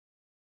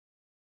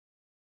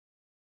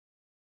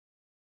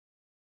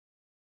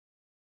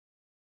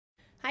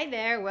Hi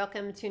there,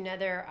 welcome to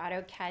another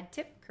AutoCAD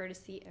tip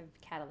courtesy of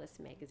Cadalyst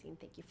magazine.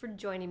 Thank you for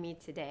joining me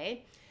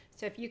today.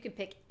 So if you could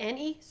pick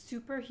any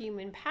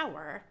superhuman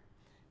power,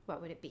 what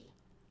would it be?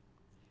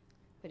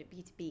 Would it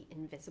be to be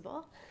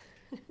invisible?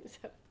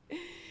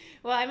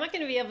 Well, I'm not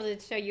going to be able to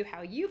show you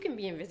how you can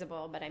be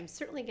invisible, but I'm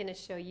certainly going to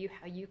show you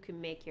how you can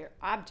make your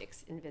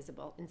objects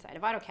invisible inside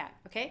of AutoCAD.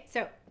 Okay,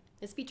 so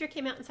this feature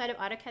came out inside of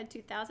AutoCAD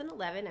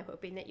 2011. I'm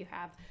hoping that you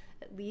have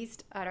at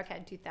least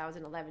AutoCAD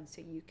 2011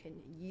 so you can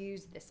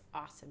use this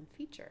awesome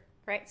feature,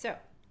 right? So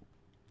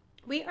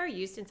we are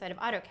used inside of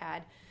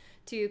AutoCAD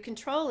to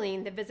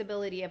controlling the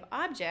visibility of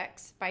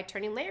objects by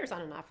turning layers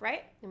on and off,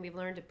 right? And we've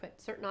learned to put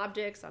certain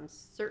objects on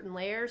certain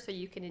layers so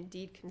you can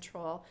indeed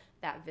control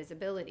that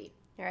visibility.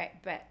 All right,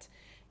 but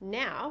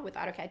now with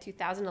AutoCAD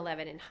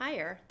 2011 and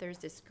higher, there's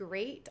this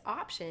great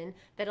option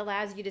that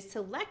allows you to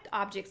select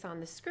objects on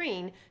the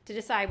screen to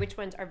decide which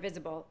ones are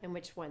visible and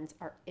which ones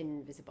are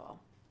invisible.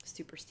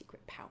 Super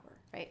secret power,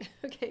 right?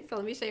 Okay, so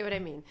let me show you what I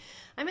mean.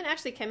 I'm going to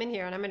actually come in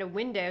here and I'm going to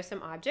window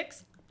some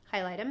objects,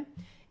 highlight them,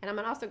 and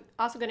I'm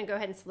also going to go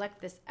ahead and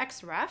select this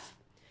XREF.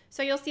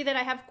 So you'll see that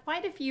I have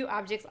quite a few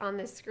objects on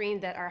this screen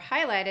that are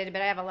highlighted,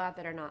 but I have a lot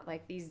that are not,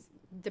 like these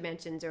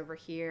dimensions over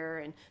here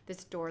and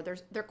this door. There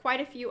are quite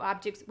a few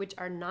objects which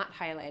are not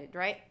highlighted,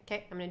 right?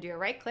 Okay, I'm going to do a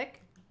right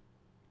click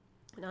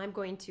and I'm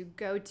going to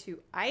go to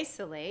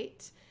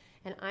isolate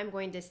and I'm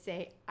going to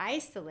say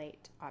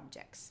isolate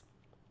objects.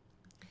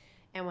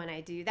 And when I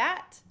do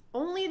that,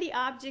 only the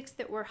objects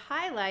that were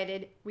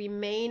highlighted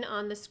remain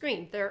on the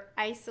screen. They're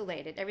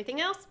isolated. Everything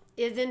else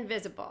is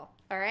invisible.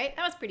 All right,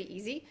 that was pretty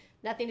easy.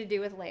 Nothing to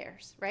do with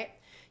layers, right?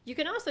 You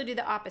can also do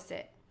the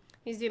opposite.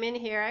 You zoom in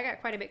here, I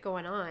got quite a bit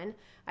going on.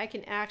 I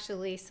can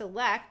actually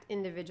select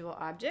individual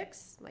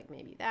objects, like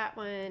maybe that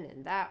one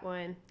and that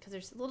one, because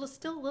there's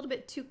still a little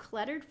bit too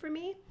cluttered for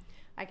me.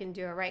 I can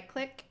do a right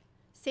click,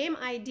 same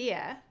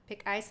idea,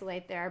 pick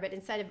isolate there, but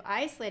instead of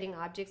isolating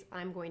objects,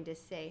 I'm going to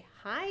say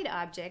hide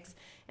objects,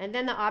 and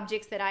then the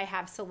objects that I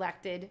have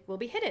selected will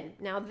be hidden.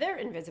 Now they're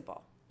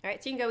invisible. All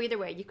right, so you can go either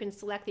way. You can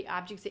select the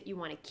objects that you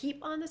want to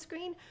keep on the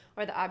screen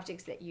or the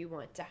objects that you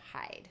want to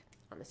hide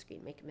on the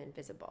screen, make them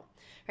invisible.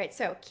 All right,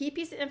 so key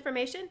piece of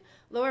information,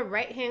 lower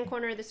right-hand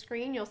corner of the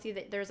screen, you'll see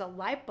that there's a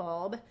light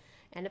bulb,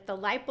 and if the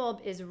light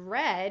bulb is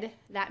red,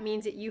 that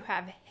means that you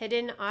have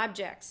hidden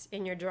objects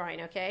in your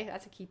drawing, okay?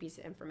 That's a key piece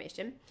of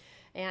information.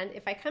 And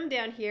if I come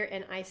down here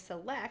and I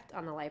select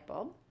on the light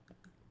bulb,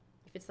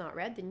 if it's not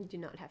red, then you do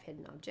not have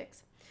hidden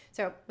objects.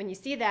 So when you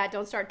see that,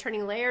 don't start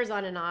turning layers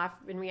on and off.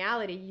 In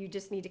reality, you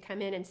just need to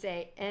come in and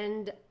say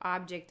end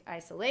object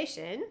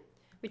isolation,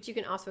 which you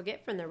can also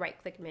get from the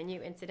right-click menu,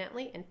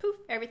 incidentally, and poof,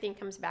 everything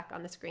comes back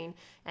on the screen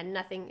and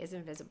nothing is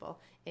invisible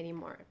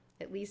anymore,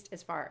 at least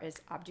as far as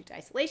object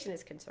isolation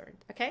is concerned.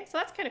 Okay, so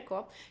that's kind of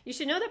cool. You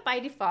should know that by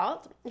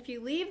default, if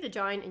you leave the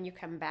drawing and you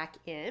come back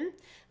in,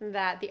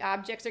 that the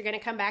objects are going to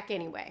come back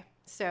anyway.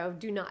 So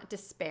do not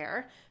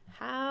despair.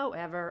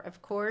 However,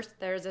 of course,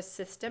 there's a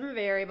system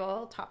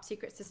variable, top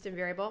secret system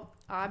variable,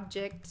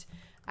 object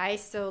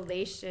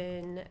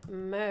isolation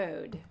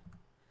mode.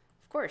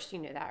 Of course, you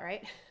know that,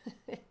 right?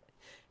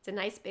 It's a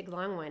nice big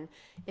long one.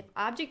 If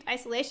object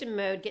isolation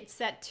mode gets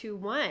set to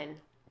 1,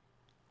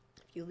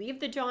 if you leave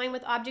the drawing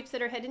with objects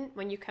that are hidden,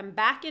 when you come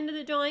back into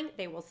the drawing,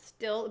 they will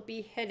still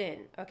be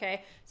hidden,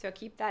 okay? So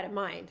keep that in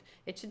mind.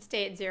 It should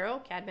stay at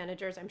 0. CAD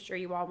managers, I'm sure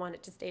you all want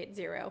it to stay at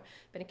 0,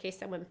 but in case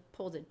someone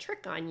pulls a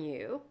trick on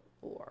you,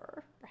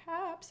 or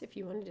perhaps if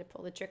you wanted to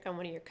pull the trick on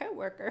one of your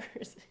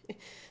coworkers,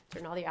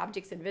 turn all the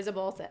objects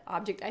invisible, set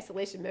object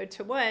isolation mode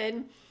to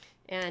 1,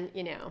 and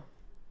you know,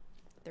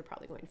 they're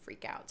probably going to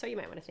freak out. So you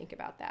might want to think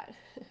about that.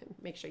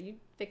 Make sure you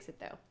fix it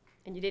though.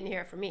 And you didn't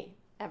hear it from me,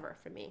 ever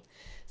from me.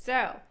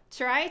 So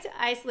try to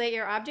isolate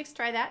your objects.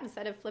 Try that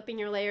instead of flipping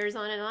your layers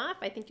on and off.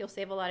 I think you'll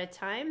save a lot of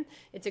time.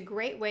 It's a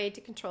great way to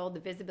control the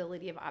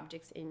visibility of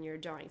objects in your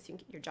drawing so you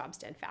can get your jobs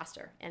done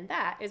faster. And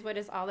that is what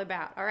it's all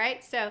about. All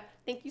right, so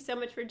thank you so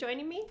much for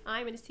joining me.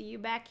 I'm going to see you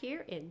back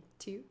here in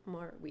 2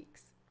 more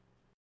weeks.